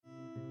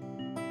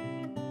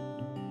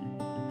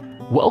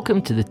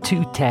Welcome to the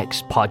Two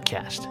Texts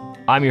Podcast.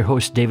 I'm your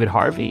host, David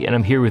Harvey, and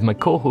I'm here with my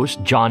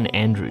co-host, John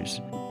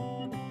Andrews.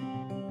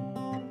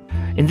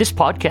 In this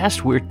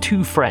podcast, we're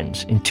two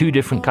friends in two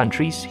different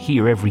countries,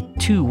 here every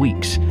 2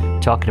 weeks,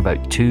 talking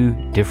about two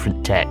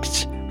different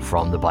texts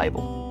from the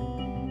Bible.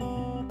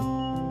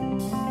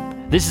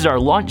 This is our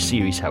launch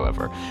series,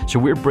 however, so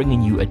we're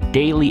bringing you a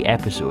daily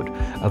episode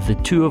of the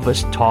two of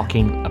us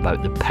talking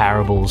about the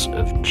parables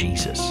of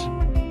Jesus.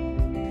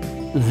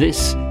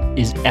 This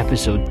is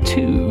episode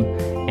 2,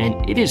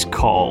 and it is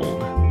called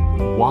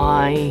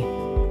Why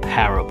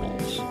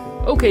Parables?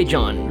 Okay,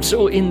 John,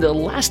 so in the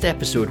last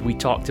episode we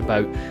talked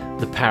about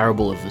the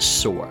parable of the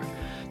sower.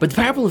 But the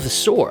parable of the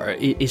sower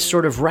is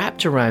sort of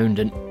wrapped around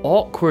an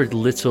awkward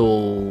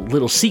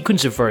little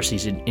sequence of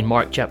verses in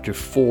Mark chapter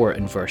 4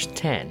 and verse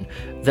 10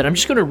 that I'm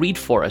just going to read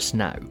for us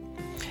now.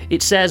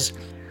 It says,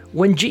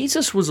 "When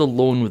Jesus was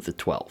alone with the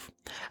 12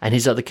 and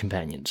his other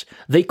companions,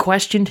 they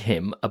questioned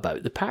him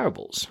about the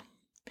parables.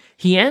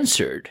 He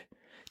answered,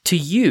 'To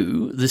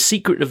you, the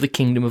secret of the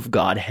kingdom of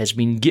God has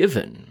been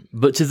given,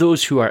 but to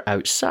those who are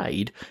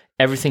outside,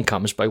 everything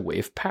comes by way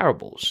of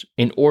parables,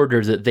 in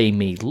order that they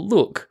may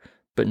look,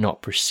 but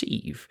not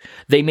perceive.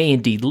 They may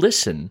indeed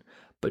listen,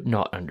 but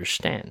not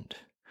understand,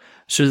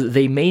 so that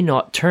they may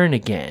not turn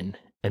again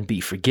and be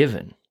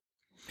forgiven.'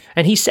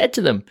 And he said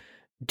to them,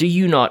 'Do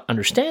you not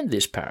understand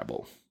this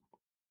parable?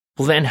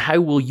 Well, then how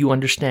will you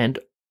understand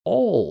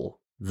all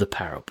the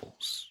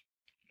parables?'"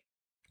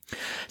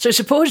 So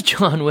suppose,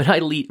 John, when I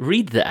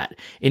read that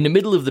in the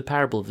middle of the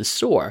parable of the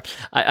sower,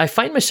 I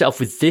find myself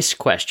with this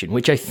question,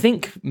 which I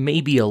think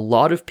maybe a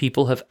lot of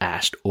people have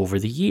asked over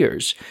the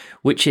years,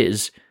 which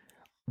is,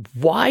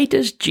 why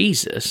does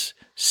Jesus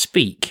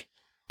speak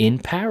in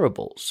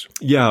parables?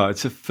 Yeah,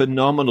 it's a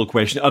phenomenal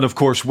question. And of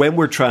course, when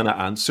we're trying to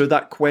answer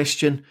that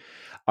question,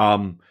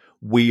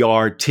 we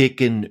are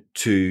taken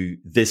to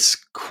this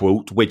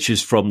quote, which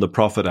is from the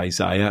prophet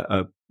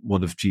Isaiah,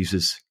 one of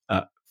Jesus'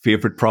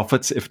 favorite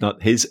prophets, if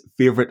not his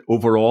favorite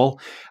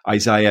overall,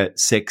 Isaiah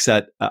 6.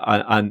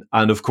 And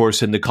of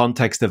course, in the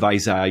context of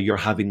Isaiah, you're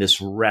having this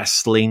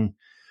wrestling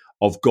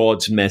of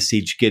God's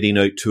message getting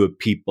out to a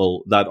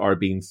people that are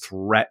being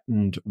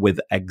threatened with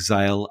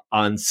exile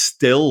and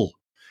still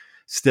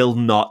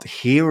not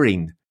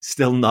hearing,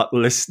 still not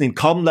listening.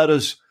 "Come, let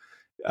us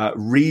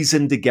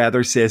reason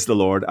together, says the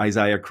Lord,"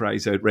 Isaiah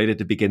cries out right at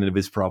the beginning of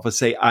his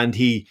prophecy. And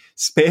he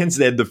spends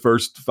then the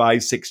first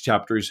 5-6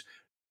 chapters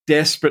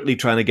desperately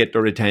trying to get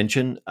their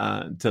attention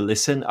to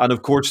listen. And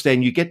of course,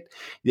 then you get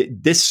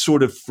this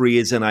sort of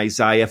phrase in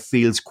Isaiah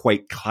feels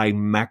quite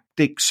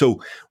climactic.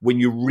 So when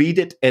you read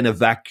it in a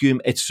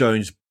vacuum, it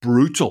sounds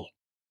brutal.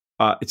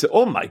 It's,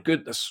 oh my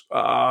goodness,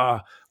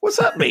 what's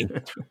that mean?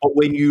 But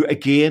when you,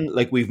 again,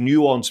 like we've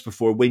nuanced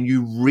before, when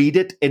you read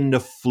it in the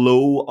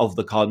flow of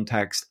the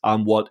context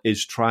and what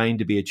is trying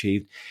to be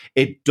achieved,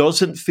 it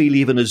doesn't feel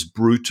even as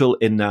brutal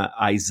in the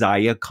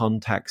Isaiah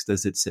context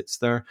as it sits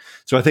there.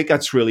 So I think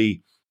that's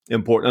really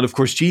important. And of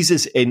course,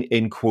 Jesus,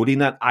 in quoting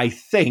that, I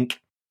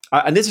think,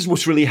 and this is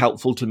what's really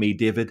helpful to me,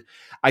 David,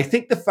 I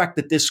think the fact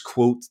that this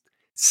quote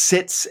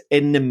sits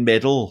in the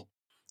middle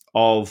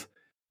of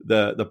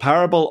the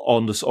parable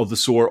of the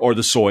sower or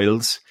the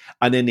soils,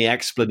 and then the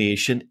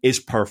explanation is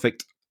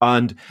perfect.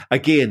 And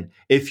again,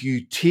 if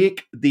you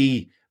take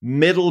the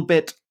middle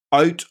bit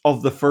out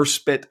of the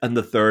first bit and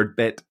the third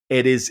bit,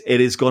 it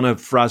is going to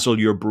frazzle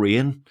your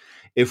brain.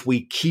 If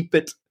we keep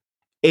it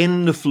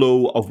in the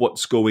flow of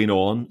what's going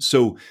on.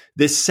 So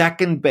this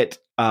second bit,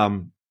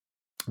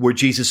 where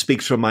Jesus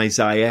speaks from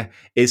Isaiah,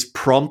 is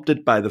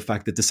prompted by the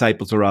fact that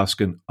disciples are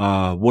asking,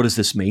 what does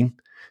this mean?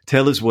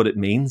 Tell us what it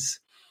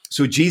means.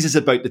 So Jesus is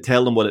about to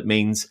tell them what it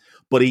means,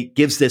 but he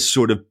gives this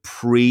sort of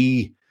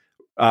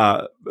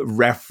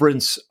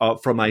reference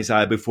from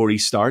Isaiah before he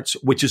starts,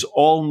 which is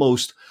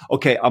almost,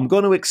 okay, I'm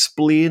going to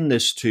explain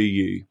this to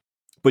you,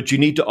 but you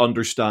need to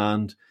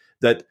understand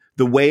that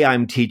the way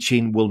I'm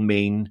teaching will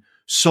mean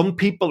some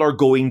people are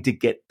going to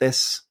get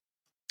this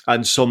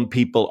and some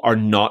people are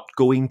not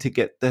going to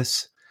get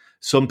this.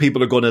 Some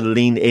people are going to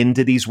lean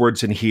into these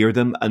words and hear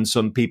them, and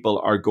some people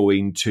are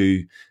going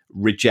to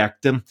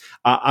reject them.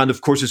 And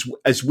of course,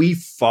 as we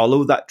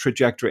follow that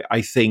trajectory,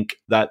 I think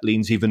that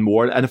leans even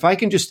more. And if I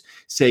can just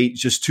say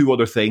just two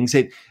other things,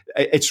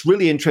 it's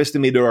really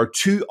interesting to me. There are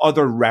two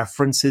other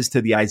references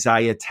to the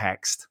Isaiah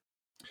text.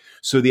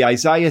 So the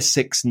Isaiah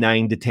 6,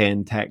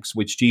 9-10 text,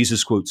 which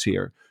Jesus quotes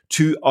here,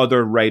 two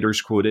other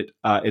writers quote it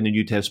in the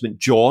New Testament.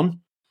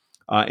 John,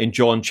 in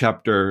John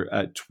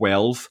chapter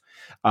 12,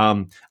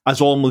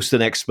 as almost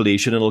an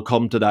explanation, and I'll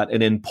come to that.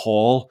 And then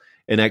Paul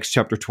in Acts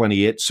chapter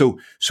 28. So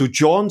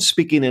John,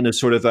 speaking in a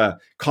sort of a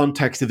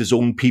context of his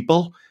own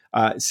people,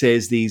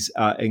 says these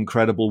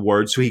incredible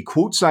words. So he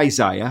quotes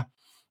Isaiah,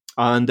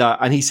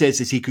 and he says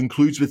this. He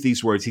concludes with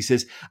these words. He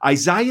says,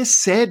 "Isaiah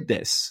said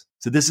this."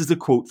 So this is the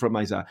quote from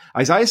Isaiah.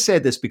 "Isaiah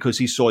said this because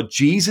he saw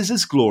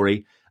Jesus'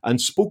 glory and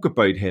spoke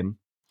about him."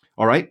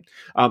 All right.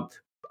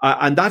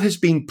 And that has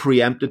been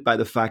preempted by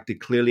the fact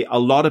that clearly a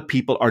lot of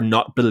people are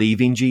not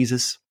believing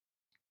Jesus.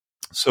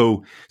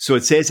 So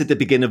it says at the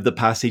beginning of the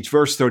passage,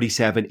 verse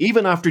 37,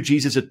 even after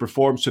Jesus had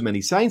performed so many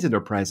signs in their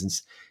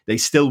presence, they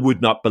still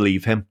would not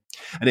believe him.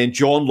 And then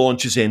John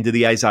launches into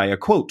the Isaiah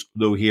quote,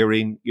 though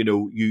hearing,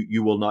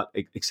 you will not,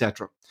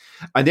 etc.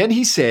 And then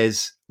he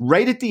says,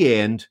 right at the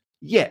end,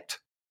 yet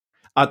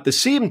at the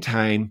same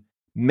time,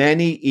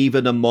 many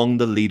even among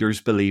the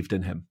leaders believed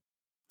in him.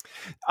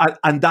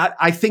 And that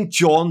I think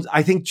John's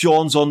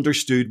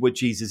understood what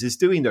Jesus is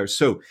doing there.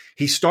 So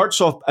he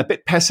starts off a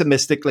bit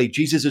pessimistically.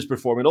 Jesus is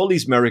performing all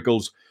these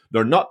miracles.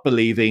 They're not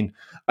believing.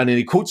 And then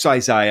he quotes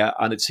Isaiah,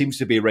 and it seems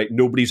to be right.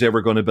 Nobody's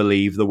ever going to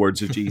believe the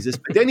words of Jesus.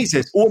 But then he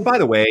says, oh, and by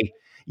the way,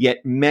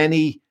 yet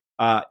many,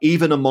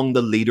 even among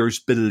the leaders,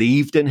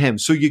 believed in him.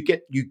 So you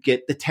get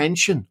the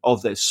tension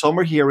of this. Some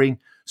are hearing,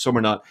 some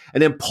are not.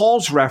 And then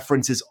Paul's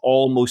reference is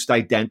almost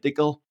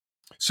identical.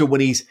 So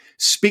when he's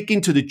speaking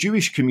to the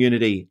Jewish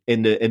community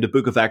in the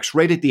book of Acts,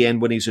 right at the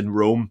end when he's in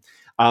Rome,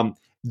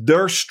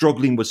 they're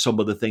struggling with some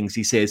of the things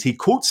he says. He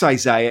quotes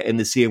Isaiah in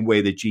the same way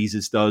that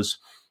Jesus does.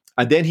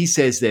 And then he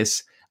says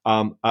this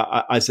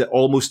as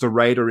almost a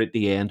writer at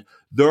the end.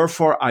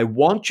 Therefore, I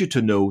want you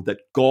to know that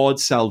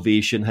God's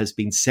salvation has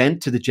been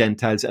sent to the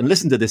Gentiles. And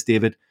listen to this,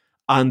 David,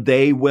 and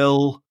they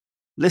will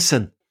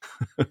listen.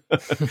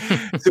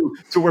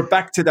 So we're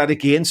back to that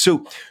again.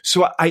 So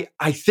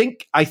I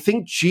think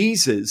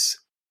Jesus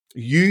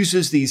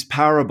uses these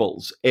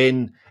parables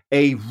in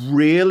a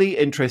really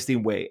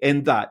interesting way,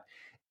 in that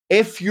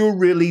if you're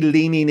really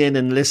leaning in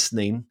and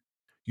listening,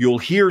 you'll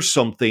hear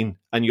something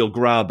and you'll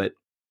grab it.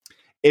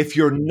 If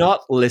you're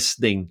not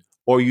listening,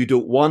 or you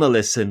don't want to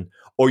listen,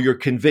 or you're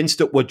convinced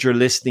that what you're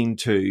listening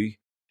to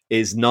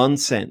is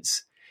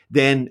nonsense,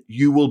 then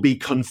you will be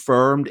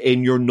confirmed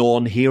in your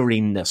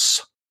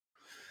non-hearingness.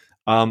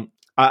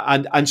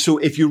 And so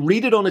if you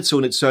read it on its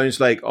own, it sounds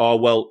like, oh,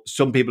 well,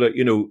 some people are,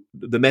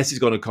 the message is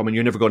going to come and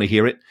you're never going to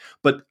hear it.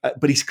 But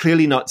he's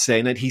clearly not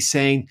saying it. He's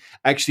saying,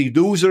 actually,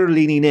 those that are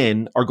leaning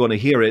in are going to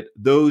hear it.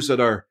 Those that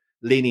are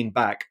leaning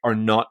back are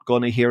not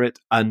going to hear it.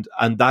 And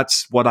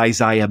that's what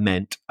Isaiah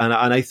meant. And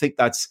I think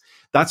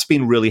that's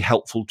been really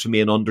helpful to me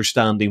in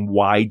understanding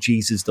why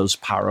Jesus does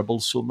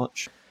parables so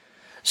much.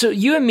 So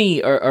you and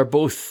me are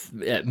both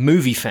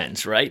movie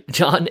fans, right,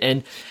 John?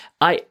 And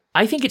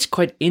I think it's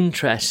quite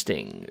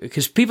interesting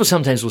because people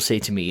sometimes will say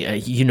to me,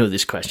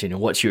 this question,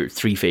 what's your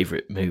 3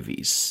 favorite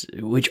movies?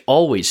 Which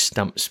always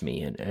stumps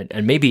me.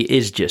 And maybe it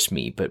is just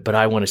me, but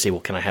I want to say, well,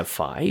 can I have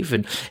 5?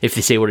 And if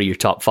they say, what are your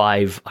top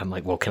 5? I'm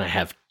like, well, can I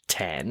have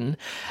 10?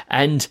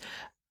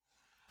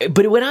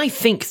 But when I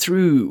think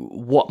through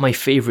what my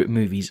favorite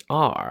movies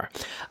are,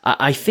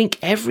 I think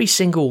every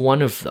single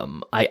one of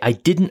them, I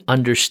didn't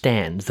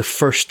understand the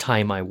first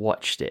time I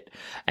watched it.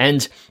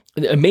 And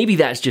maybe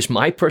that's just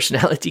my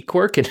personality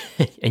quirk, and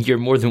you're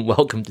more than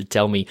welcome to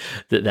tell me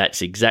that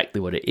that's exactly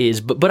what it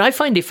is. But I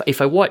find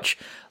if I watch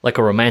like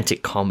a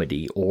romantic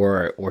comedy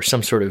or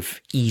some sort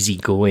of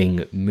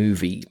easygoing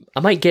movie, I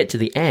might get to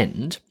the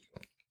end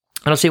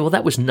and I'll say, well,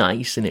 that was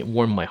nice and it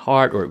warmed my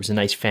heart, or it was a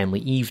nice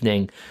family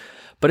evening.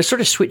 But I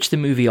sort of switch the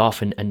movie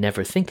off and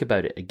never think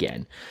about it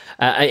again.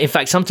 In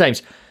fact,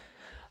 sometimes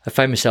I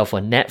find myself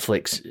on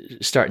Netflix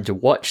starting to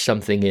watch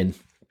something, and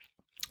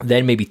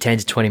then maybe 10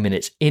 to 20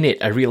 minutes in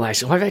it, I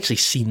realize, I've actually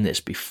seen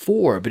this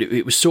before, but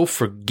it was so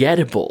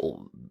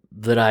forgettable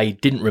that I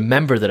didn't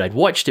remember that I'd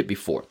watched it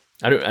before.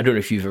 I don't know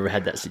if you've ever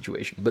had that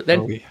situation. But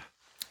then,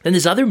 then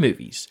there's other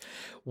movies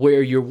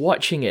where you're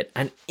watching it,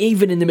 and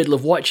even in the middle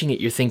of watching it,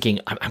 you're thinking,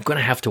 I'm going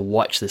to have to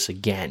watch this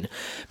again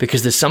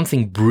because there's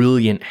something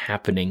brilliant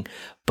happening,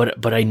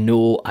 but I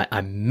know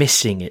I'm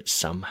missing it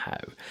somehow.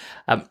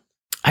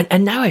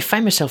 And now I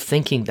find myself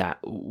thinking that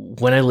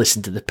when I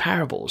listen to the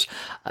parables,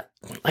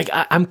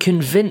 I'm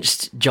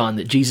convinced, John,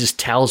 that Jesus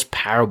tells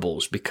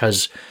parables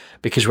because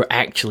we're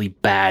actually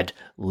bad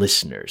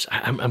listeners.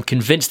 I'm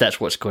convinced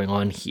that's what's going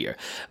on here.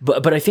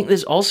 But I think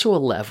there's also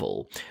a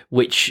level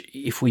which,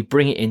 if we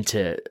bring it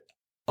into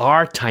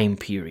our time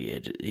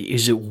period,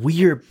 is that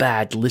we're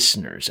bad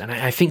listeners. And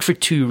I think for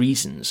 2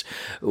 reasons.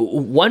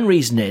 One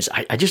reason is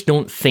I just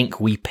don't think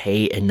we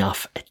pay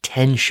enough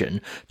attention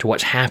to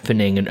what's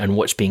happening and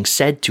what's being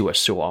said to us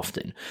so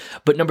often.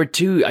 But number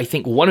 2, I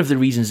think one of the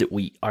reasons that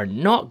we are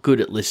not good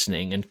at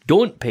listening and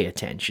don't pay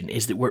attention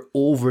is that we're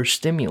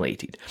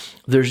overstimulated.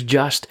 There's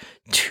just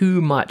too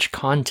much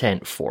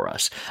content for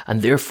us,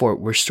 and therefore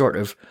we're sort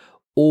of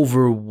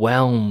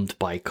overwhelmed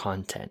by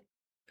content.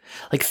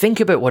 Like, think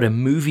about what a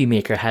movie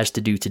maker has to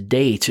do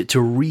today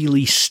to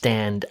really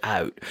stand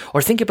out.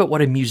 Or think about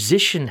what a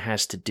musician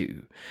has to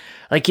do.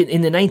 Like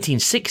in the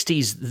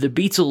 1960s, the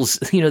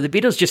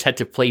Beatles just had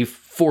to play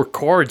 4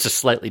 chords a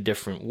slightly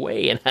different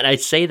way. And I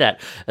say that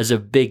as a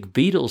big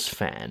Beatles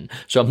fan,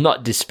 so I'm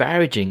not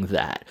disparaging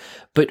that.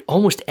 but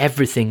almost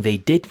everything they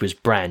did was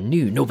brand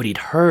new. Nobody had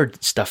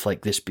heard stuff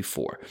like this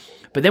before.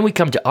 But then we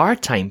come to our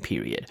time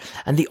period,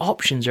 and the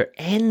options are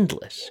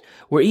endless.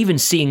 We're even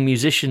seeing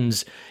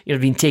musicians,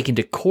 being taken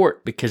to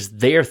court because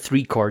their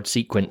 3-chord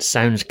sequence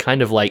sounds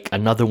kind of like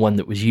another one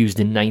that was used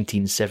in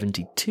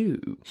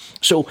 1972.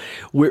 So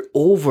we're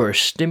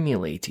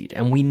overstimulated,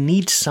 and we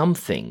need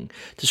something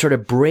to sort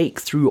of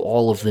break through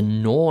all of the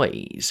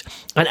noise.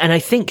 And I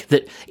think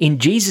that in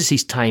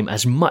Jesus' time,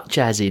 as much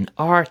as in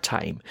our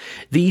time,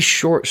 these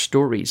short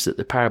stories that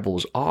the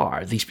parables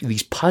are,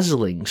 these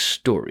puzzling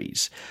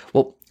stories,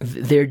 well,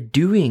 they're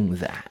doing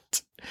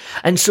that.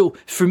 And so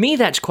for me,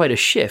 that's quite a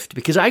shift,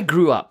 because I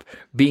grew up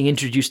being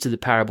introduced to the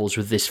parables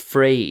with this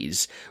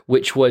phrase,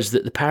 which was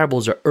that the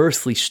parables are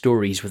earthly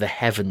stories with a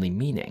heavenly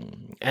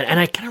meaning. And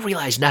I kind of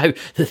realize now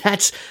that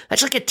that's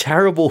like a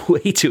terrible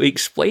way to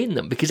explain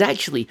them, because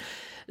actually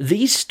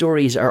these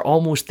stories are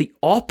almost the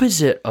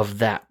opposite of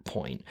that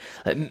point.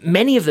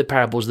 Many of the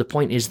parables, the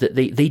point is that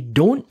they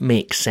don't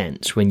make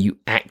sense when you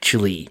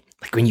actually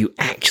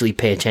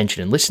pay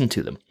attention and listen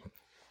to them.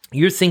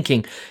 You're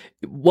thinking,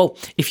 well,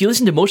 if you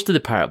listen to most of the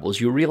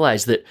parables, you'll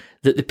realize that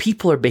the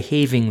people are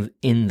behaving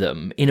in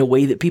them in a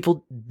way that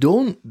people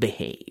don't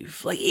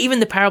behave. Like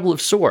even the parable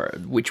of sower,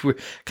 which we're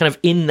kind of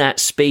in that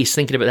space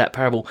thinking about that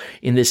parable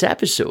in this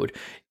episode.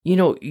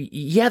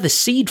 The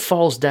seed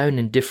falls down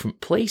in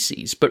different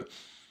places, but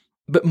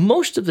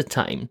most of the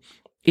time,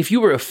 if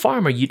you were a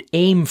farmer, you'd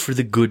aim for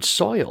the good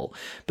soil.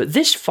 But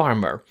this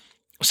farmer,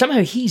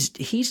 somehow he's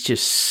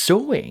just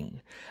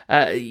sowing.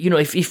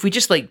 If we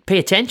just pay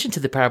attention to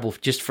the parable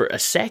just for a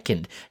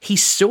second,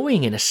 he's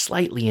sowing in a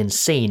slightly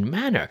insane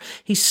manner.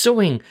 He's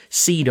sowing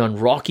seed on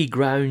rocky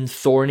ground,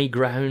 thorny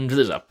ground.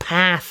 There's a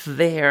path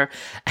there.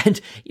 And,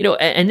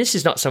 and this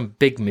is not some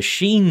big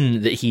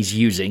machine that he's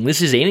using.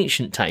 This is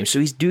ancient times. So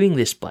he's doing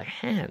this by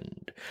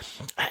hand.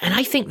 And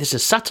I think there's a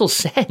subtle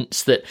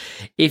sense that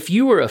if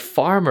you were a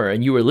farmer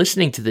and you were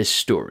listening to this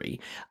story,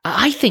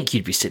 I think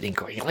you'd be sitting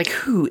going,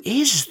 who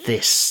is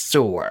this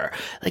sower?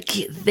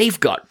 They've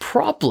got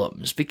problems,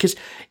 because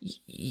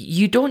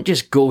you don't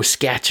just go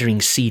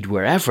scattering seed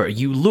wherever.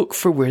 You look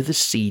for where the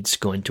seed's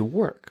going to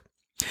work.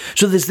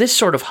 So there's this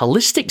sort of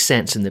holistic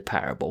sense in the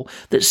parable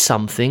that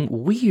something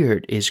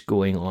weird is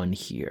going on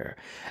here.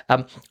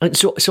 And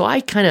so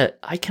I kind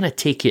of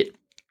take it.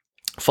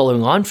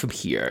 Following on from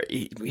here,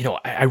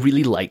 I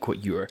really like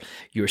what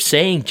you're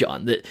saying,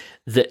 John,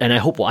 that and I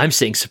hope what I'm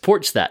saying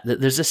supports that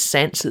there's a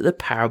sense that the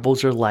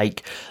parables are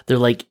they're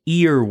like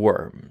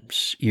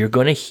earworms. You're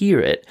going to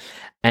hear it,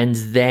 and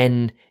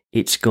then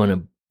it's going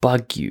to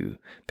bug you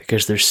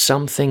because there's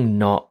something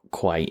not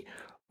quite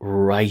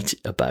right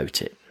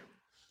about it.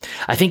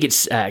 I think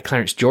it's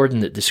Clarence Jordan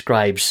that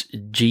describes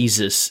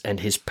Jesus and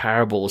his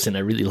parables, and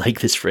I really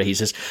like this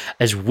phrase,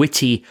 as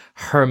witty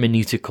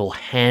hermeneutical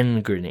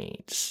hand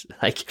grenades.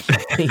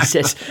 He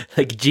says,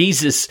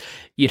 Jesus,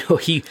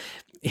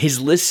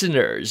 his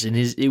listeners and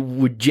it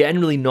would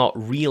generally not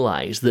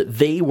realize that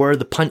they were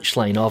the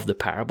punchline of the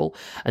parable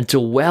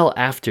until well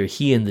after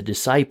he and the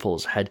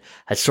disciples had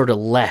sort of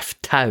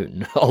left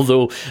town,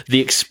 although the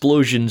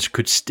explosions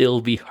could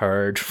still be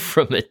heard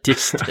from a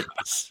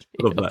distance.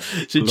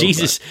 So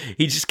Jesus,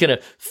 he just kind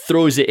of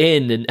throws it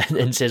in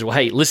and says, well,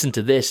 hey, listen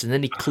to this. And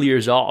then he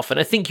clears off. And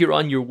I think you're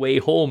on your way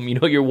home,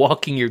 you're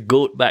walking your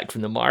goat back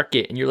from the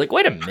market and you're like,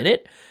 wait a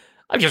minute.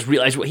 I just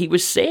realized what he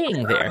was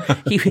saying there.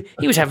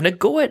 He was having a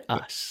go at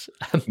us.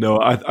 No,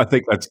 I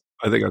think that's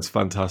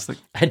fantastic.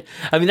 And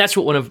I mean, that's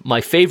what one of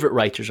my favorite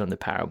writers on the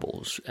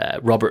parables,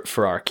 Robert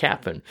Farrar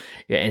Capon,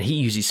 and he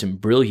uses some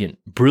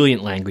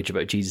brilliant language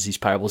about Jesus'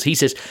 parables. He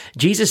says,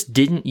 Jesus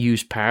didn't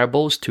use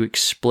parables to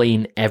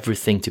explain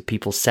everything to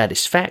people's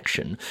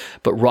satisfaction,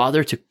 but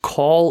rather to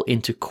call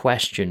into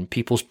question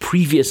people's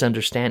previous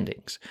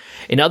understandings.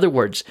 In other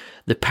words,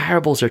 the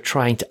parables are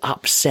trying to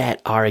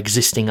upset our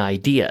existing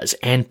ideas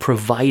and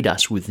provide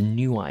us with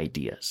new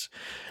ideas.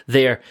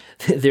 They're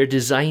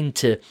designed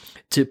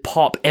to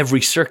pop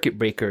every circuit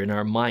breaker in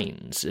our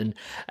minds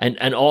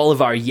and all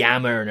of our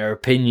yammer and our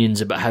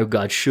opinions about how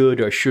God should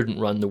or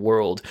shouldn't run the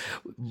world.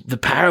 The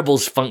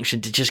parables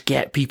function to just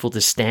get people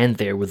to stand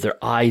there with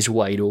their eyes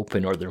wide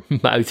open or their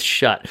mouth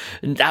shut.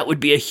 And that would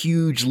be a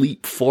huge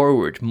leap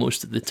forward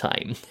most of the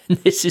time. And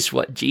this is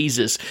what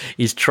Jesus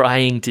is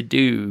trying to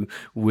do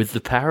with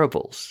the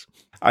parables.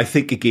 I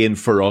think, again,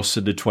 for us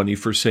in the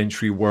 21st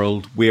century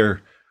world, we're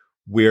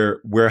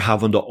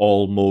having to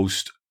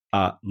almost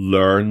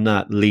learn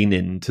that, lean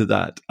into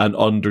that, and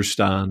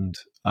understand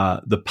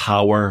the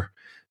power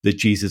that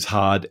Jesus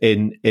had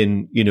in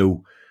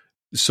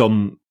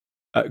some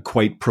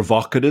quite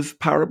provocative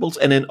parables,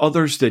 and in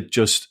others that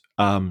just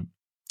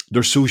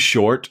they're so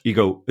short. You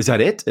go, is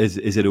that it? Is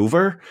it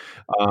over?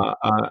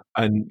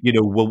 And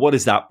well, what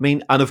does that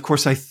mean? And of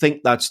course, I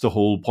think that's the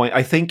whole point.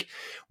 I think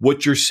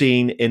what you're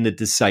seeing in the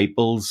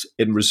disciples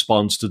in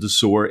response to the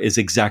sower is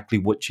exactly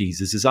what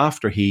Jesus is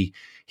after.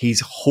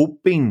 He's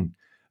hoping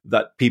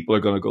that people are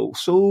going to go,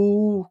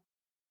 so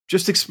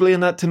just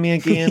explain that to me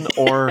again.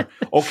 Or,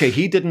 okay,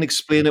 he didn't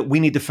explain it. We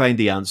need to find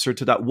the answer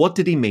to that. What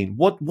did he mean?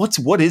 What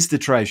is the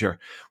treasure?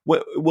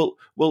 Well,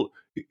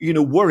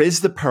 where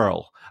is the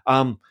pearl?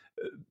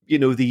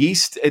 The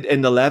yeast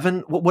in the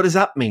leaven. What does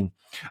that mean?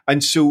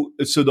 And so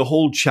the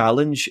whole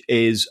challenge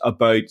is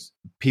about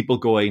people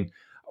going,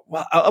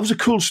 well, that was a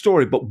cool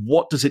story, but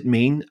what does it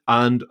mean?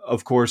 And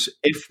of course,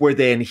 if we're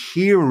then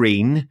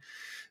hearing,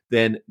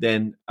 then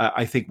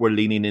I think we're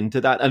leaning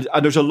into that. And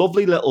there's a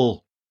lovely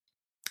little,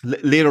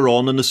 later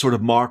on in the sort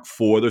of Mark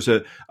 4, there's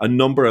a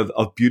number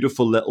of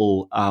beautiful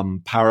little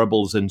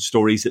parables and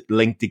stories that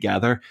link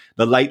together.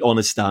 The light on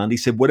a stand, he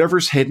said,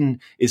 whatever's hidden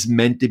is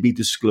meant to be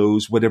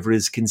disclosed. Whatever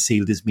is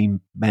concealed is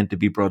meant to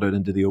be brought out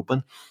into the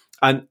open.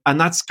 And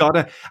that's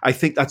I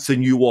think that's the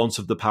nuance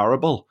of the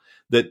parable,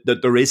 that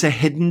there is a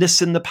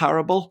hiddenness in the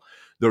parable.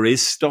 There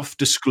is stuff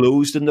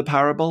disclosed in the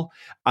parable,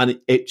 and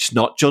it's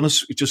not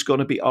just going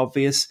to be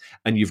obvious,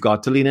 and you've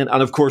got to lean in.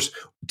 And of course,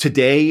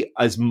 today,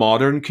 as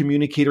modern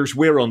communicators,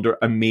 we're under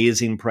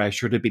amazing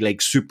pressure to be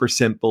like super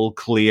simple,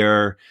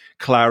 clear,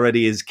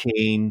 clarity is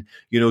king,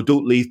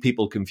 don't leave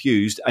people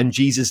confused. And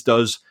Jesus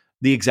does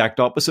the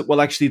exact opposite.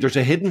 Well, actually, there's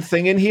a hidden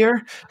thing in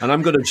here, and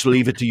I'm going to just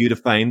leave it to you to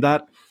find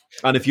that.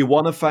 And if you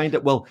want to find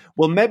it, well,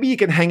 maybe you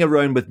can hang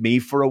around with me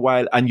for a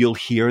while and you'll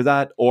hear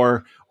that,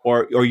 or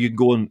you can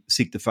go and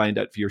seek to find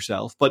out for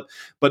yourself. But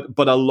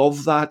I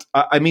love that.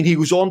 I mean, he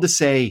goes on to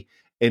say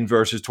in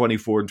verses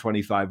 24 and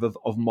 25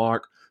 of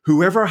Mark,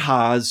 whoever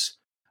has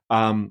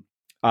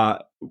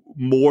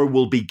more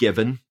will be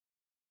given.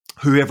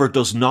 Whoever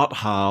does not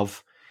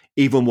have,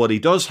 even what he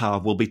does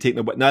have, will be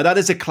taken away. Now, that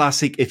is a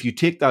classic. If you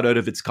take that out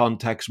of its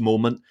context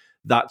moment,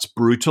 that's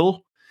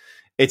brutal.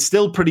 It's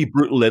still pretty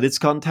brutal in its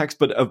context,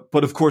 but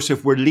of course,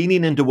 if we're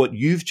leaning into what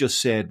you've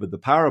just said with the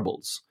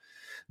parables,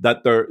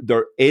 that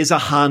there is a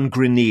hand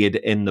grenade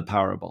in the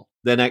parable,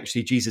 then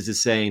actually Jesus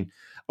is saying,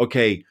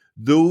 okay,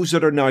 those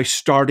that are now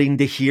starting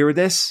to hear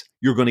this,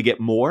 you're going to get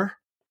more.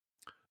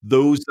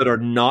 Those that are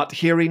not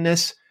hearing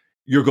this,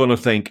 you're going to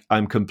think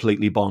I'm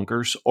completely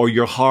bonkers, or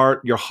your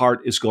heart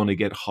is going to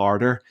get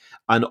harder,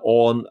 and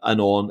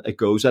on it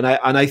goes. And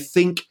I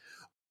think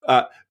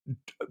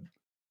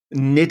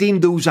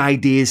knitting those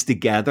ideas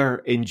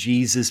together in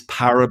Jesus'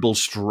 parable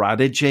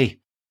strategy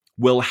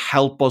will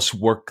help us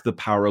work the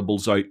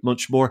parables out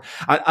much more.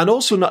 And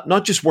also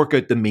not just work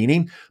out the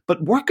meaning,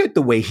 but work out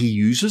the way he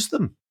uses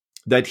them.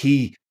 That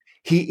he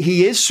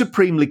is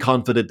supremely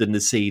confident in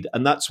the seed,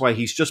 and that's why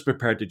he's just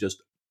prepared to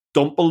just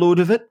dump a load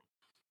of it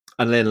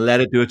and then let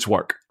it do its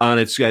work.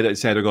 And it's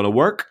either going to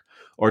work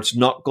or it's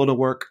not going to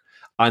work.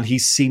 And he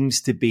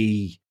seems to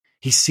be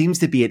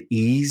at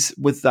ease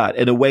with that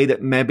in a way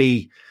that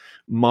maybe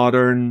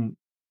modern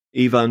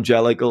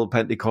evangelical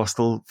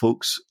Pentecostal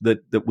folks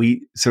that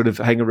we sort of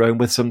hang around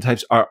with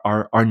sometimes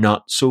are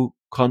not so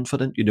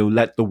confident.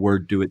 Let the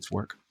word do its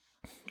work.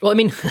 Well, I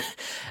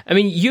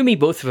mean, you and me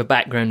both have a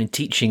background in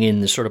teaching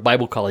in the sort of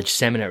Bible college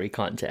seminary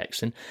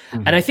context, and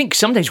I think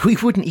sometimes we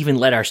wouldn't even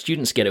let our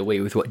students get away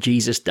with what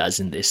Jesus does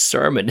in this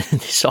sermon.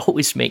 This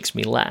always makes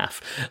me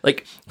laugh.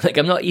 Like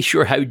I'm not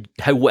sure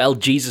how well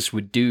Jesus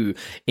would do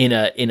in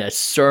a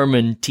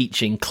sermon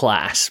teaching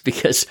class,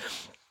 because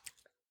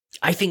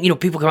I think,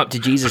 people come up to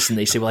Jesus and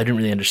they say, well, I didn't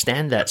really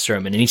understand that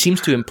sermon. And he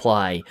seems to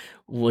imply,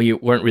 well, you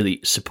weren't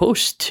really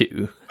supposed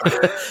to.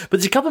 But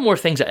there's a couple more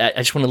things I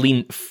just want to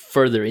lean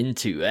further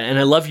into. And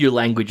I love your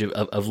language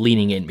of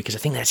leaning in, because I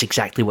think that's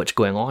exactly what's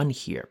going on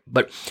here.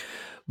 But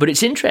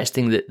it's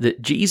interesting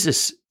that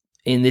Jesus,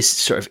 in this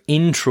sort of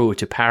intro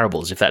to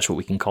parables, if that's what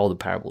we can call the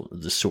parable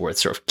of the sower,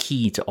 it's sort of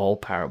key to all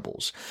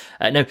parables.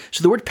 Now,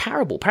 so the word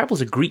parable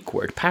is a Greek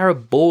word.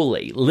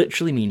 Parabole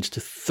literally means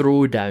to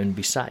throw down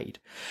beside.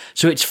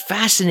 So it's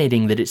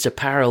fascinating that it's a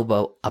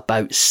parable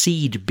about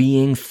seed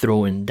being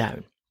thrown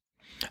down.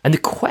 And the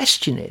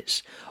question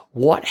is,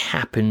 what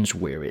happens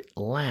where it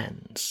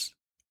lands?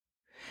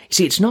 You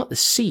see, it's not the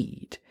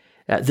seed.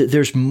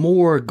 There's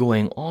more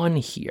going on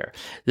here.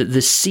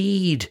 The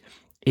seed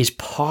is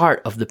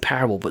part of the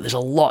parable, but there's a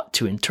lot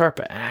to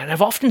interpret. And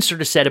I've often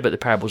sort of said about the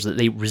parables that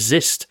they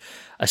resist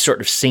a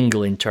sort of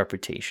single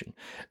interpretation.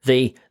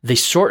 They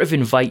sort of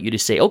invite you to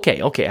say,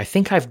 okay, I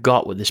think I've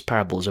got what this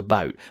parable is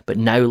about, but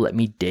now let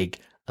me dig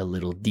a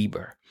little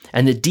deeper.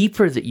 And the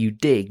deeper that you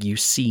dig, you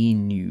see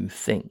new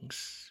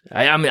things.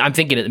 I'm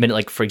thinking at the minute,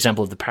 like, for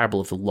example, of the parable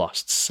of the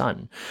lost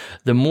son.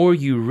 The more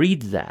you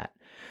read that,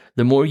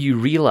 the more you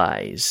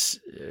realize,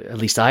 at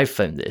least I've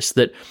found this,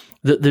 that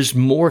there's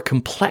more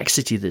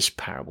complexity to this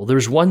parable.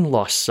 There's one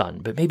lost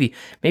son, but maybe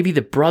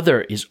the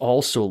brother is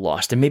also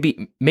lost, and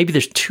maybe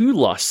there's two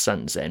lost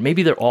sons then.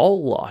 Maybe they're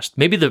all lost.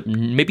 Maybe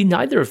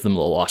neither of them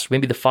are lost.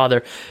 Maybe the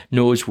father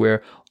knows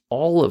where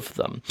all of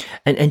them.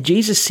 And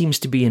Jesus seems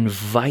to be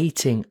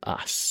inviting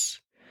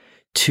us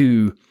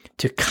to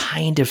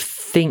kind of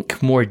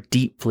think more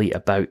deeply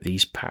about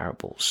these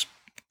parables.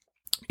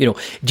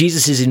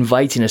 Jesus is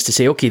inviting us to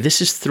say, okay,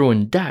 this is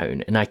thrown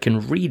down and I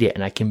can read it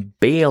and I can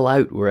bail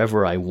out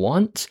wherever I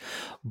want.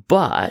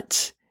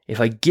 But if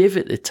I give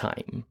it the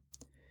time,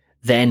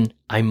 then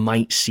I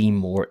might see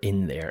more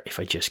in there if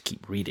I just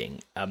keep reading.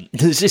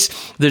 There's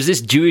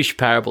this Jewish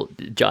parable,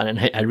 John,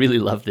 and I really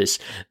love this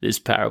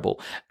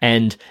parable.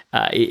 And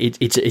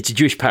it's a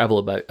Jewish parable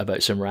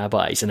about some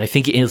rabbis, and I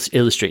think it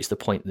illustrates the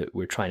point that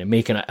we're trying to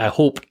make. And I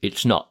hope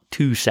it's not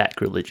too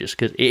sacrilegious,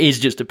 because it is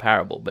just a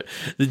parable. But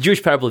the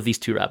Jewish parable of these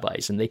two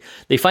rabbis, and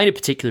they find a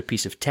particular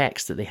piece of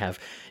text that they have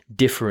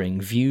differing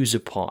views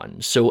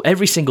upon. So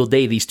every single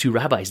day, these two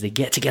rabbis, they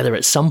get together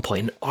at some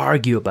point and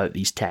argue about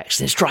these texts.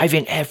 And it's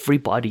driving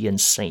everybody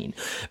insane,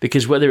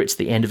 because whether it's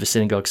the end of a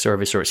synagogue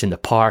service or it's in the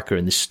park or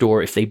in the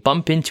store, if they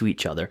bump into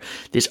each other,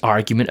 this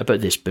argument about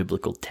this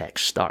biblical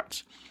text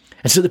starts.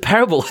 And so the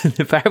parable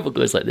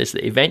goes like this,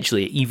 that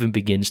eventually it even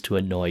begins to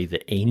annoy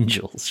the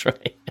angels,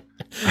 right?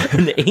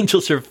 And the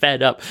angels are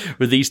fed up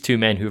with these two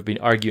men who have been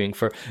arguing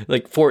for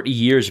like 40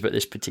 years about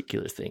this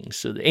particular thing.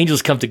 So the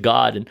angels come to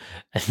God and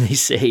they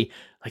say,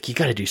 like, you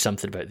got to do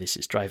something about this.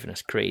 It's driving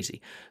us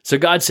crazy. So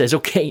God says,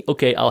 okay,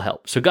 I'll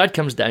help. So God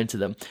comes down to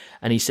them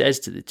and he says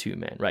to the two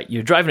men, right,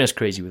 you're driving us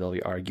crazy with all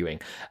your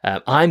arguing.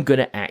 I'm going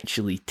to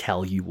actually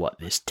tell you what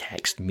this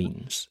text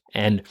means.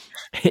 And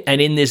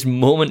in this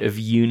moment of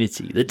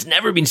unity that's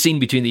never been seen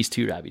between these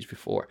two rabbis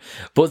before,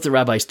 both the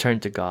rabbis turn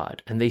to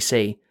God and they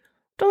say,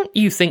 don't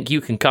you think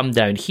you can come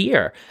down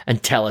here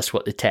and tell us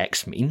what the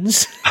text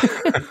means?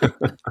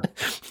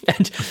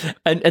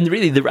 and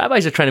really, the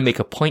rabbis are trying to make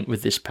a point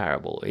with this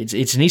parable.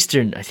 It's an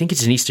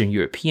Eastern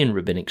European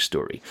rabbinic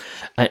story.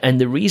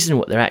 And the reason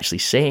what they're actually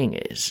saying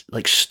is,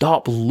 like,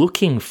 stop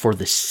looking for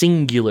the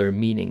singular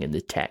meaning in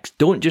the text.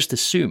 Don't just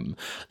assume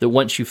that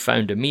once you've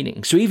found a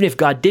meaning. So even if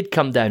God did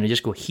come down and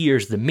just go,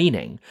 here's the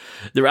meaning,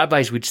 the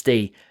rabbis would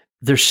say,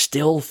 there's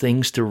still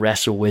things to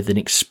wrestle with and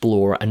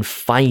explore and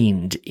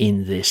find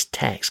in this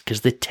text,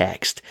 because the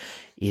text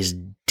is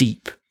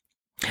deep.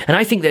 And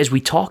I think that as we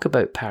talk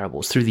about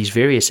parables through these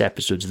various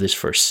episodes of this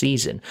first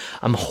season,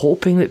 I'm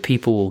hoping that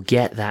people will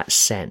get that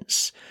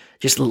sense.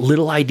 Just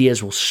little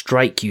ideas will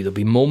strike you. There'll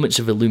be moments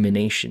of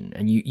illumination,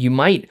 and you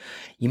might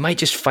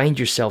just find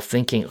yourself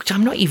thinking,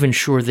 I'm not even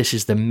sure this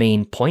is the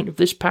main point of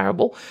this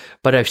parable,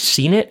 but I've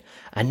seen it,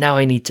 and now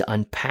I need to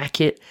unpack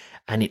it,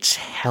 and it's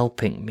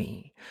helping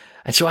me.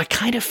 And so I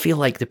kind of feel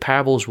like the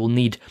parables will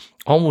need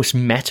almost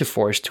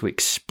metaphors to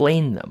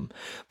explain them.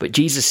 But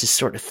Jesus is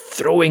sort of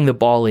throwing the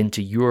ball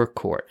into your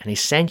court and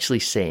essentially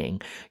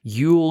saying,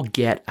 you'll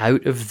get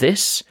out of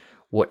this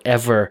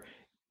whatever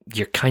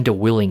you're kind of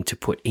willing to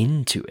put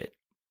into it.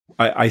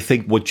 I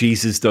think what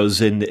Jesus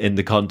does in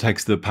the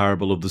context of the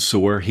parable of the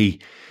sower, he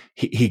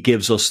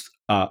gives us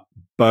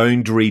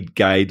boundary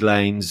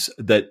guidelines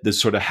that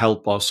sort of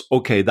help us.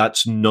 Okay,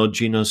 that's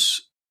nudging us.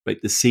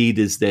 Right, the seed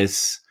is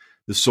this.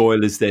 The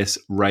soil is this,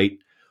 right?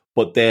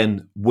 But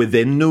then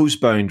within those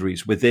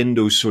boundaries, within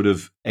those sort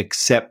of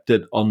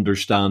accepted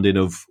understanding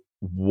of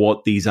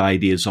what these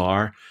ideas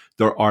are,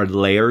 there are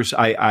layers.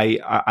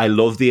 I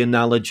love the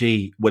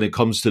analogy when it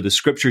comes to the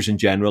scriptures in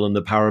general and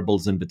the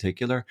parables in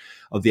particular,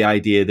 of the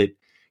idea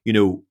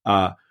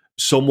that,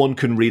 someone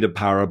can read a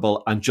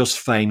parable and just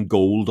find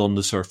gold on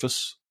the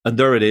surface. And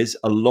there it is,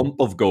 a lump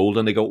of gold.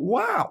 And they go,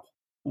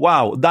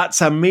 wow,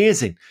 that's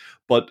amazing.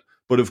 But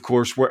of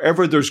course,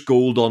 wherever there's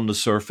gold on the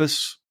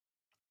surface,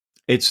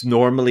 it's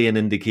normally an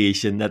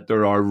indication that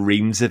there are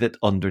reams of it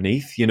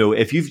underneath.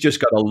 If you've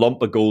just got a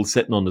lump of gold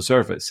sitting on the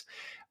surface,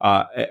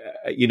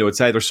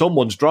 it's either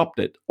someone's dropped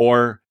it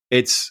or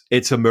it's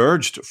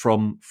emerged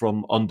from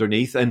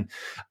underneath.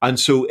 And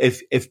so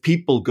if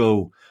people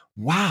go,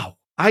 wow,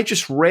 I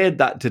just read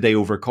that today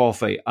over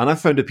coffee and I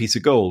found a piece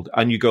of gold,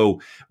 and you go,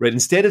 right,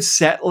 instead of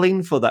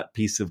settling for that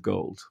piece of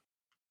gold,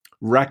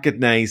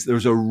 recognize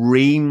there's a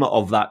ream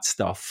of that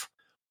stuff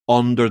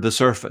under the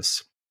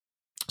surface.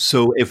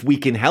 So if we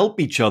can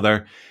help each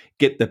other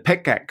get the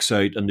pickaxe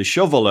out and the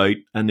shovel out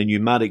and the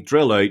pneumatic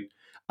drill out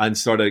and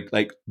sort of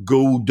like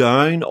go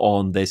down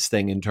on this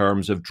thing in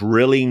terms of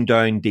drilling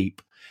down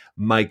deep,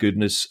 my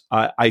goodness,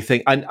 I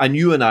think, and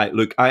you and I,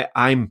 look,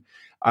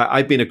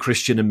 I've been a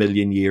Christian a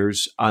million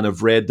years, and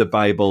I've read the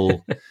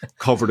Bible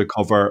cover to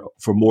cover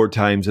for more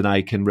times than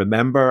I can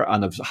remember.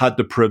 And I've had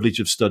the privilege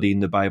of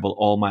studying the Bible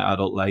all my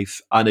adult life.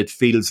 And it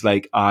feels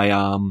like I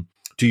am,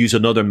 to use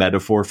another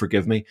metaphor,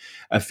 forgive me,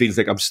 it feels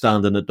like I'm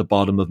standing at the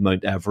bottom of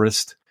Mount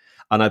Everest.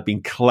 And I've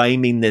been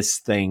climbing this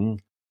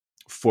thing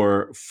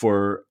for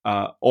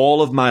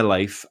all of my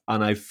life.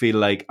 And I feel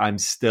like I'm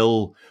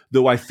still,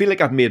 though I feel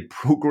like I've made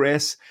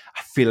progress,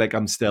 I feel like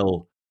I'm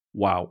still,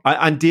 wow.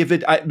 And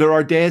David, there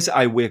are days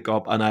I wake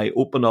up and I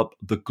open up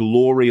the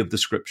glory of the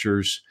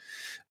scriptures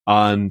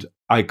and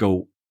I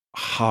go,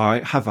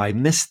 how have I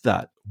missed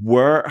that?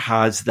 Where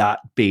has that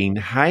been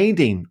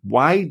hiding?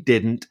 Why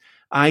didn't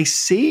I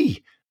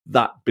see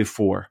that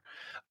before?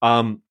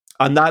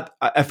 And that,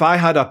 if I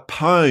had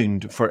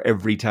 £1 for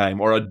every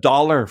time or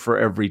 $1 for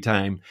every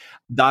time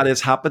that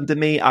has happened to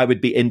me, I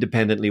would be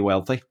independently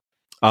wealthy.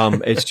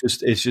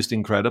 It's just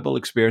incredible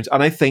experience.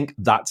 And I think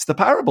that's the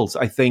parables.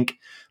 I think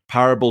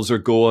parables are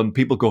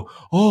people go,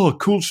 oh,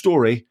 cool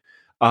story.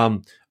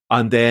 And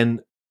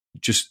then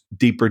just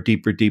deeper,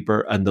 deeper,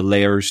 deeper. And the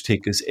layers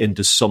take us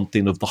into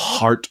something of the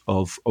heart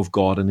of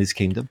God and his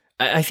kingdom.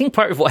 I think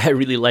part of why I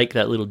really like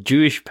that little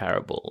Jewish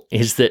parable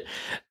is that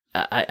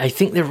I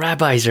think the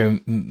rabbis are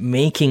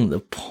making the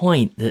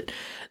point that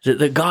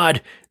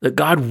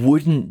God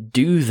wouldn't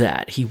do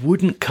that. He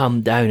wouldn't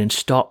come down and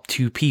stop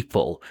two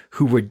people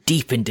who were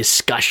deep in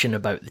discussion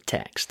about the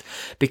text,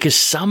 because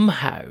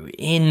somehow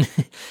in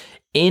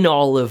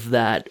all of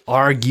that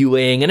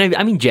arguing, and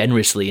I mean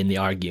generously in the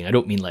arguing, I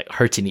don't mean like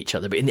hurting each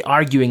other, but in the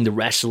arguing, the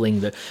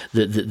wrestling,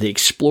 the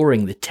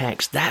exploring the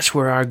text, that's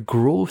where our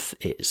growth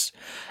is.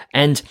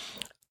 And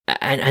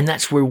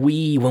that's where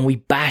when we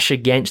bash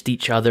against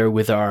each other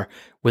with our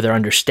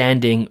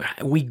understanding,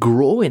 we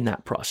grow in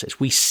that process.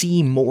 We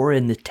see more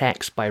in the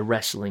text by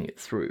wrestling it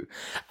through.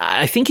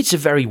 I think it's a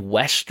very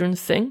Western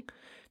thing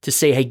to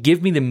say, hey,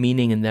 give me the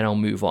meaning and then I'll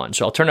move on.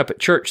 So I'll turn up at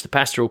church, the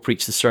pastor will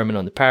preach the sermon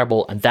on the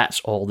parable, and that's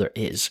all there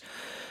is.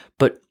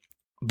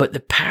 But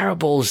the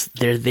parables,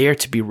 they're there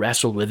to be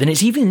wrestled with. And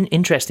it's even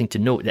interesting to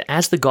note that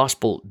as the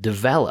gospel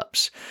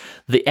develops,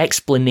 the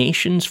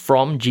explanations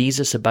from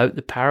Jesus about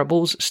the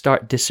parables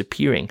start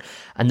disappearing.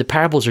 And the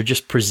parables are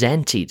just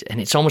presented.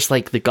 And it's almost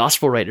like the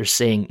gospel writer's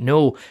saying,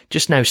 no,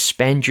 just now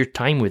spend your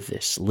time with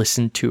this.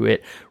 Listen to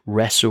it,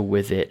 wrestle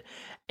with it,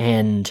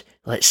 and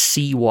let's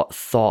see what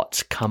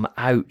thoughts come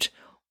out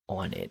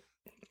on it.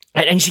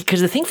 And you see,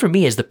 because the thing for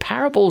me is the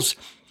parables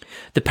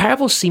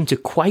seem to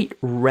quite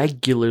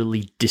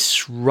regularly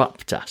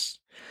disrupt us.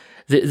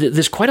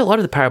 There's quite a lot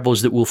of the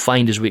parables that we'll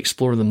find as we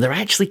explore them. They're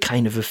actually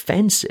kind of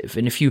offensive,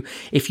 and if you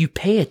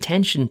pay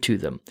attention to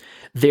them,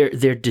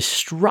 they're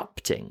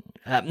disrupting.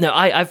 Now,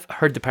 I've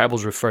heard the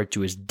parables referred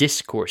to as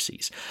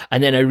discourses,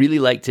 and then I really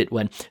liked it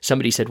when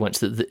somebody said once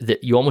that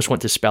you almost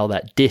want to spell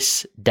that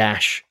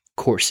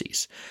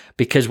dis-courses,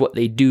 because what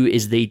they do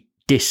is they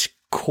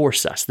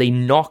discourse us. They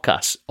knock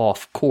us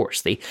off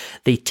course. They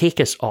take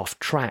us off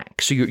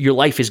track. So your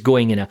life is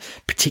going in a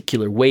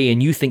particular way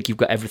and you think you've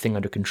got everything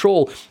under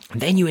control. And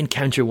then you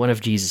encounter one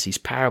of Jesus's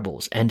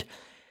parables. And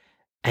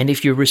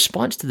if your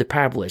response to the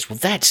parable is, well,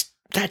 that's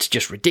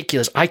just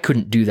ridiculous, I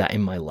couldn't do that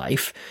in my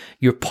life,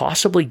 you're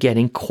possibly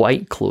getting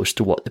quite close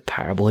to what the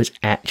parable is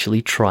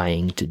actually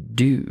trying to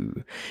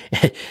do.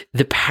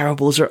 The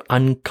parables are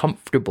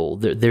uncomfortable.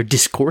 They're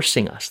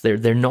discoursing us.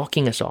 They're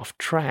knocking us off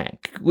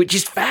track, which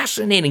is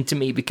fascinating to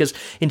me because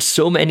in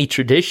so many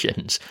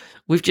traditions,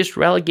 we've just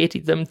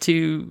relegated them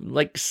to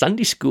like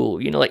Sunday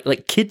school,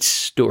 like kids'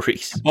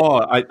 stories.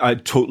 Oh, I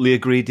totally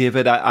agree,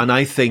 David. And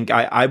I think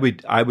I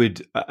would,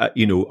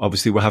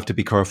 obviously we'll have to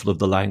be careful of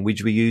the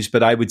language we use,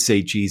 but I would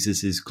say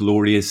Jesus is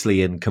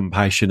gloriously and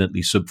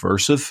compassionately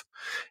subversive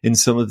in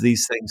some of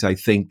these things. I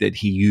think that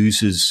he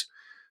uses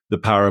the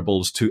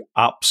parables to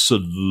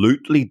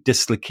absolutely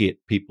dislocate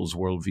people's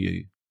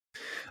worldview.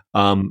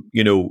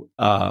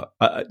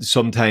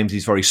 Sometimes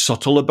he's very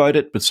subtle about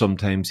it, but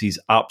sometimes he's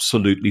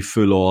absolutely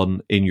full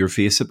on in your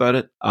face about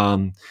it.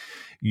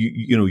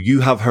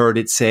 You have heard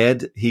it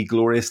said, he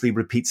gloriously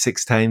repeats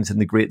 6 times in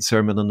the Great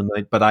Sermon on the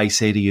Mount, but I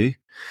say to you,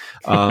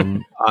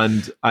 and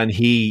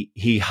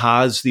he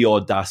has the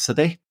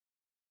audacity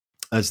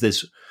as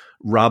this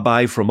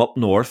rabbi from up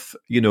north,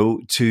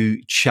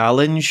 to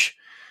challenge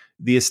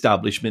the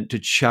establishment, to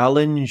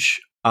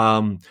challenge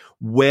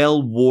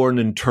well-worn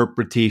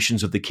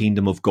interpretations of the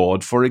kingdom of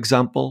God, for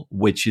example,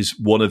 which is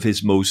one of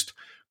his most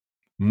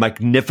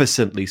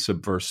magnificently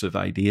subversive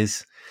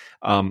ideas.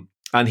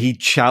 And he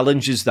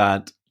challenges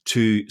that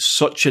to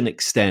such an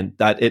extent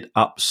that it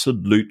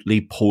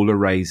absolutely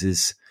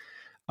polarizes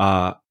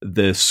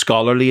the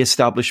scholarly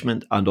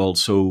establishment and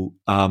also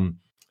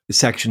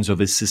sections of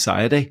his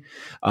society,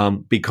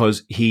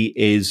 because he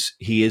is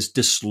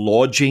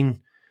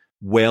dislodging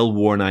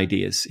well-worn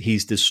ideas.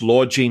 He's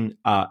dislodging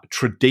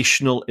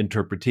traditional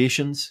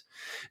interpretations.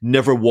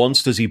 Never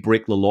once does he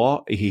break the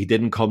law. He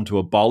didn't come to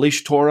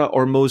abolish Torah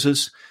or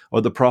Moses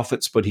or the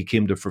prophets, but he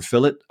came to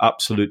fulfill it.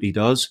 Absolutely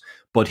does.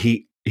 But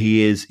he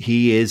is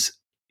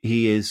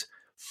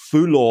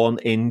full on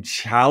in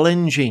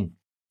challenging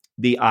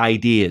the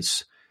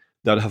ideas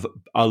that have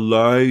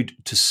allowed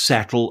to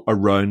settle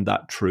around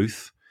that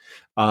truth.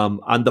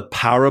 And the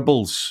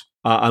parables,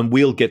 and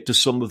we'll get to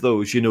some of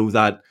those, those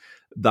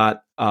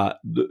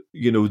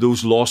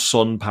lost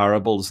son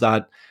parables,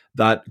 that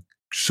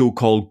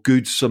so-called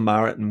Good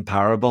Samaritan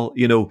parable,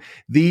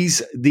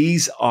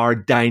 these are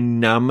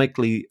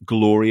dynamically,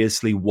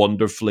 gloriously,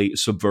 wonderfully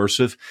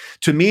subversive.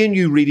 To me and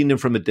you reading them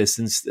from a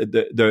distance,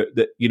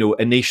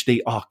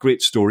 initially,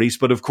 great stories.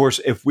 But of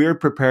course, if we're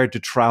prepared to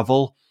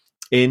travel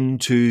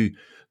into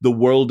the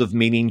world of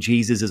meaning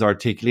Jesus is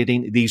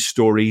articulating, these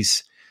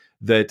stories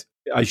that,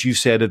 as you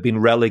said, have been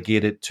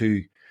relegated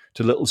to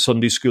little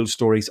Sunday school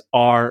stories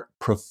are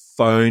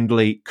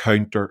profoundly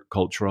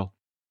countercultural.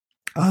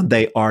 And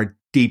they are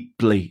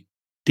deeply,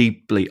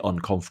 deeply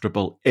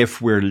uncomfortable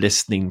if we're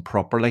listening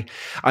properly.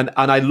 And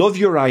I love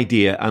your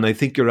idea, and I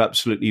think you're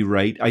absolutely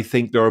right. I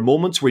think there are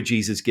moments where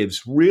Jesus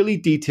gives really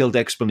detailed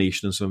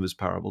explanation in some of his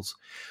parables.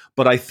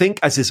 But I think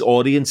as his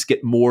audience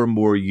get more and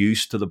more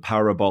used to the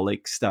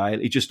parabolic style,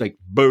 he just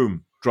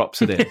boom,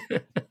 drops it in.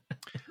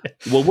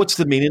 Well, what's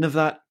the meaning of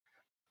that?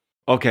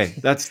 Okay,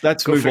 let's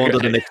Go move on figure to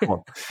it the out. next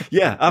one.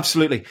 Yeah,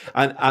 absolutely.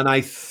 And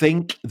I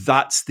think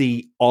that's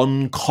the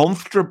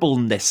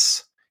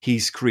uncomfortableness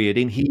he's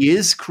creating. He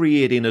is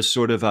creating a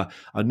sort of I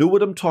know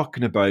what I'm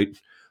talking about,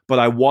 but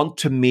I want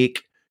to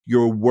make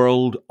your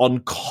world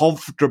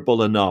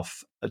uncomfortable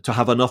enough to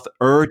have enough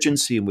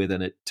urgency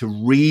within it to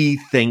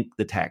rethink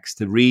the text,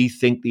 to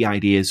rethink the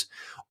ideas,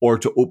 or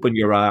to open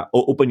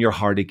your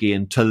heart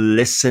again, to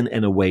listen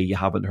in a way you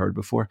haven't heard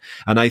before.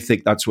 And I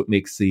think that's what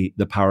makes the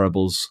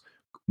parables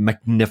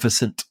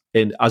magnificent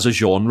as a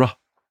genre.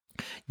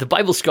 The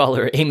Bible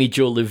scholar Amy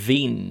Jo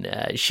Levine,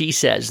 she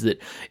says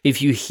that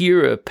if you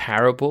hear a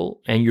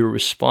parable and your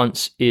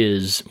response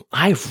is,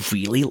 "I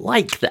really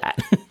like that,"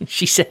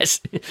 she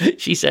says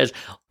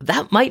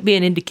that might be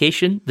an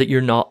indication that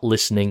you're not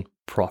listening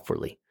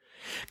properly.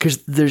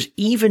 Because there's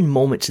even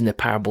moments in the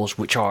parables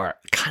which are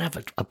kind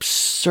of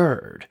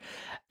absurd.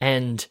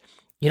 And,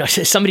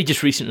 somebody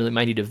just recently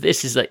reminded of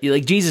this is that,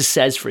 like Jesus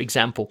says, for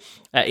example,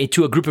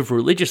 to a group of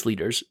religious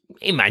leaders,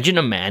 imagine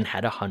a man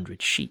had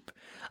 100 sheep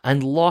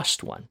and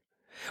lost one.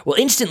 Well,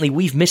 instantly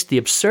we've missed the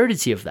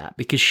absurdity of that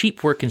because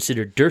sheep were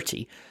considered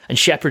dirty and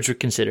shepherds were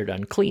considered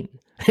unclean.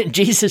 And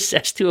Jesus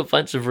says to a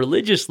bunch of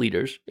religious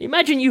leaders,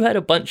 imagine you had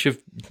a bunch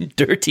of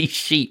dirty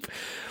sheep.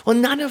 Well,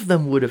 none of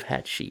them would have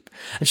had sheep.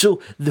 And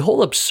so the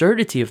whole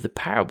absurdity of the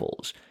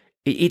parables,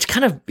 it's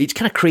kind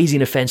of crazy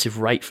and offensive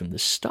right from the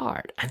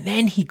start. And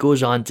then he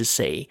goes on to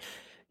say,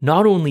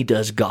 not only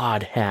does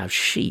God have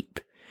sheep,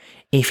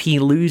 if he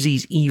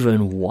loses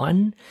even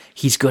one,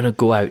 he's going to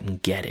go out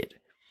and get it.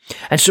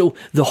 And so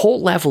the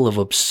whole level of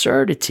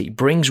absurdity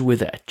brings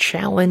with it a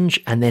challenge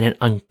and then an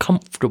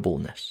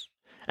uncomfortableness.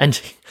 And,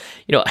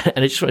 and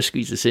I just want to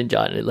squeeze this in,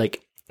 John,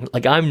 like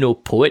I'm no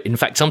poet. In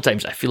fact,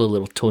 sometimes I feel a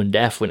little tone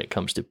deaf when it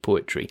comes to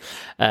poetry.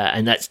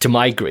 And that's to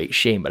my great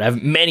shame. But I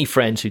have many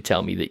friends who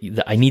tell me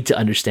that I need to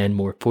understand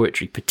more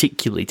poetry,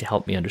 particularly to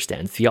help me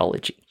understand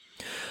theology.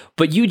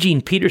 But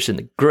Eugene Peterson,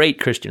 the great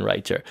Christian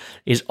writer,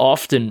 is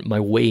often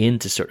my way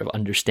into sort of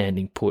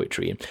understanding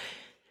poetry. And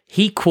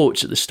he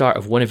quotes at the start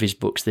of one of his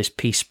books this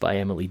piece by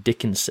Emily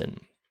Dickinson.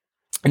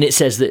 And it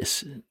says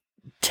this,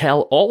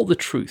 "Tell all the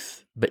truth,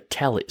 but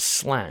tell it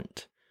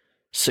slant.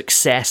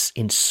 Success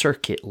in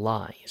circuit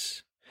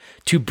lies.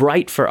 Too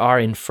bright for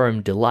our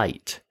infirm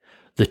delight,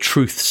 the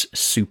truth's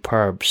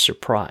superb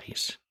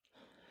surprise.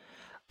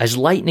 As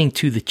lightning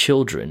to the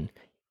children,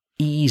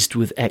 eased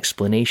with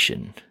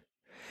explanation,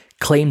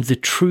 claimed the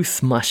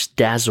truth must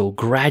dazzle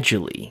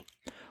gradually,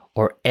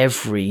 or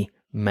every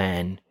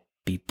man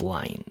be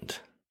blind."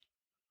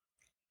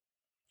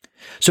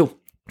 So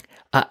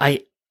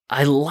I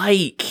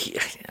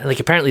like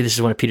apparently this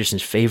is one of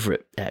Peterson's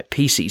favorite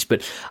pieces,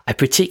 but I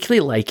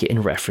particularly like it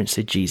in reference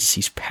to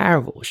Jesus'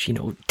 parables.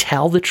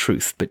 Tell the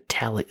truth, but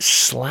tell it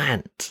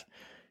slant.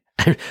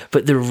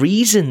 But the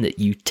reason that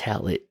you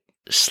tell it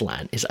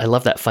slant is, I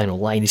love that final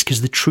line, is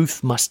because the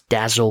truth must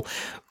dazzle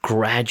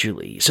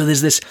gradually. So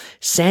there's this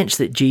sense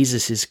that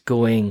Jesus is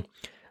going,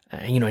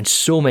 and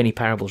so many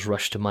parables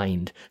rush to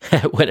mind.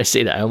 When I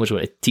say that, I almost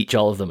want to teach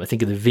all of them. I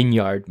think of the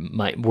vineyard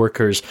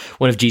workers,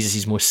 one of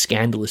Jesus' most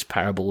scandalous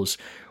parables,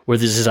 where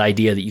there's this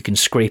idea that you can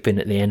scrape in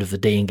at the end of the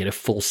day and get a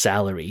full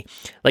salary.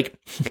 Like,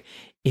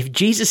 if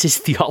Jesus is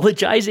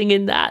theologizing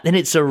in that, then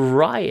it's a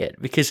riot,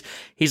 because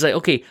he's like,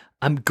 okay,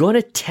 I'm going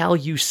to tell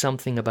you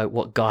something about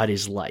what God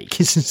is like.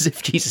 It's as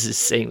if Jesus is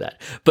saying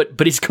that.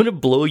 But it's going to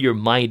blow your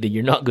mind and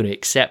you're not going to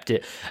accept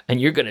it. And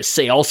you're going to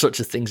say all sorts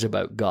of things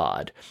about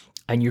God.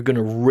 And you're going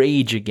to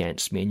rage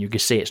against me, and you're going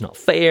to say it's not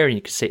fair, and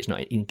you can say it's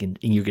not, and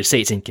you're going to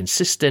say it's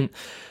inconsistent.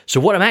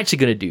 So what I'm actually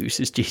going to do,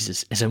 says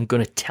Jesus, is I'm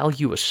going to tell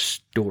you a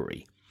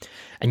story,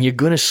 and you're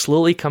going to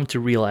slowly come to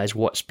realize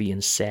what's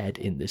being said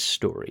in this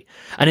story.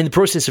 And in the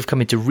process of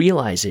coming to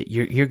realize it,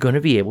 you're going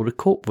to be able to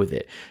cope with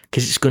it,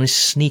 because it's going to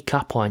sneak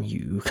up on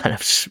you, kind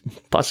of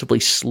possibly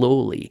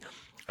slowly.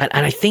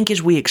 And I think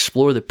as we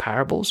explore the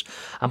parables,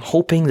 I'm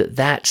hoping that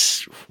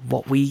that's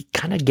what we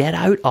kind of get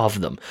out of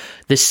them.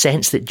 The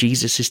sense that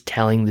Jesus is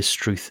telling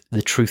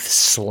the truth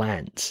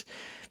slant.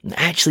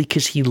 Actually,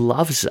 because he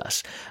loves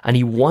us and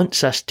he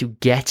wants us to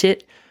get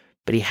it,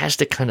 but he has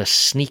to kind of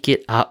sneak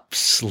it up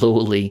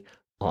slowly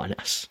on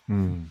us.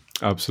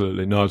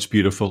 Absolutely. No, it's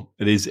beautiful.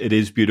 It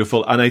is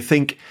beautiful. And I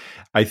think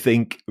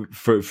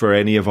for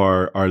any of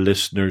our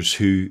listeners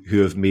who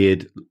have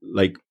made,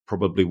 like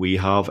probably we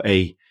have,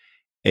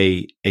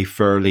 a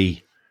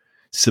fairly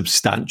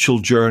substantial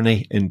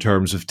journey in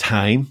terms of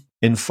time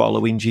in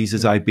following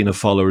Jesus. I've been a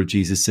follower of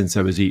Jesus since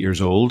I was 8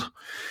 years old,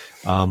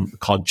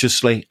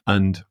 consciously,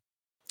 and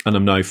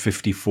I'm now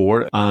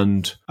 54,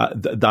 and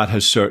that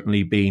has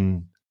certainly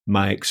been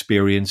my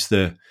experience.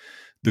 The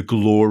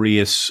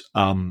glorious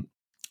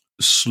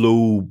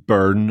slow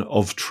burn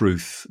of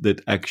truth that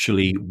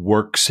actually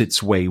works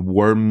its way,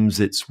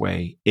 worms its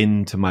way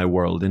into my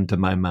world, into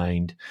my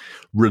mind,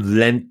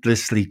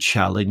 relentlessly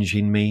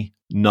challenging me,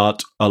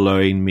 not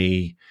allowing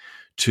me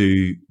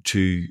to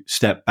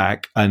step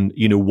back. And,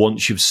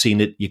 once you've seen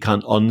it, you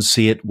can't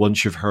unsee it.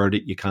 Once you've heard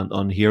it, you can't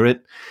unhear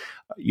it.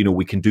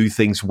 We can do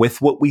things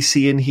with what we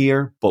see and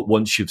hear, but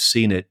once you've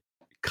seen it,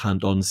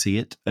 can't unsee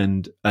it.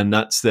 And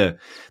that's the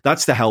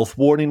health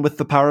warning with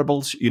the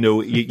parables.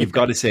 You've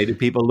got to say to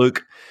people,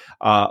 look,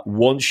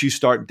 once you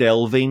start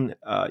delving,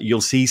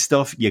 you'll see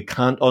stuff you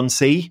can't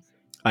unsee,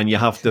 and you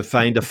have to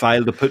find a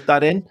file to put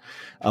that in.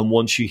 And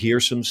once you hear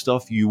some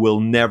stuff, you will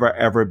never,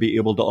 ever be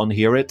able to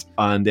unhear it.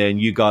 And then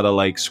you got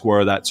to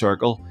square that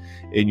circle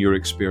in your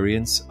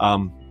experience.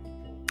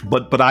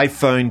 But I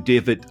found,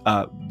 David,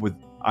 look,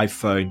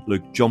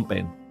 jump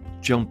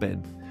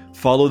in,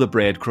 follow the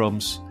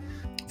breadcrumbs,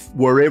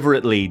 wherever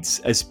it leads,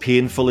 as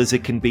painful as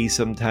it can be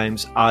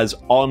sometimes, as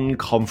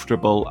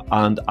uncomfortable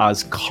and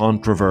as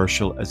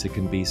controversial as it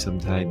can be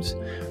sometimes.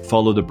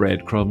 Follow the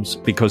breadcrumbs,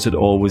 because it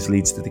always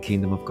leads to the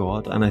kingdom of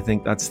God. And I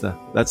think that's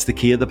the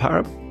key of the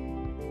parable.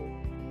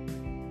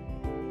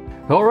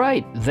 All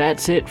right,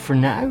 that's it for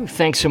now.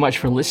 Thanks so much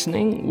for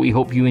listening. We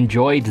hope you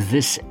enjoyed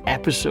this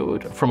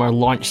episode from our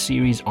launch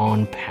series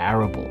on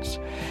parables.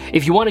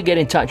 If you want to get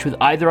in touch with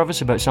either of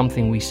us about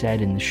something we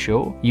said in the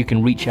show, you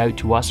can reach out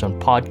to us on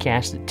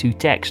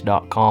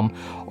podcast@twotext.com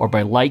or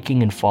by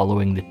liking and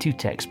following the Two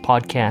Text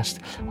Podcast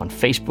on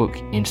Facebook,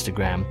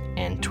 Instagram,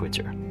 and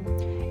Twitter.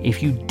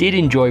 If you did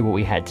enjoy what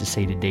we had to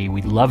say today,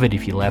 we'd love it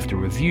if you left a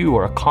review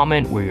or a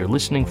comment where you're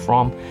listening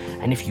from.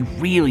 And if you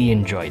really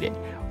enjoyed it,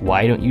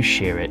 why don't you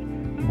share it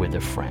with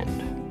a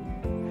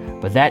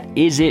friend? But that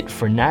is it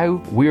for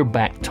now. We're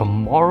back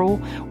tomorrow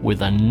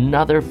with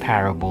another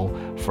parable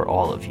for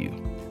all of you.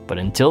 But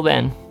until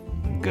then,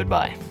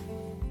 goodbye.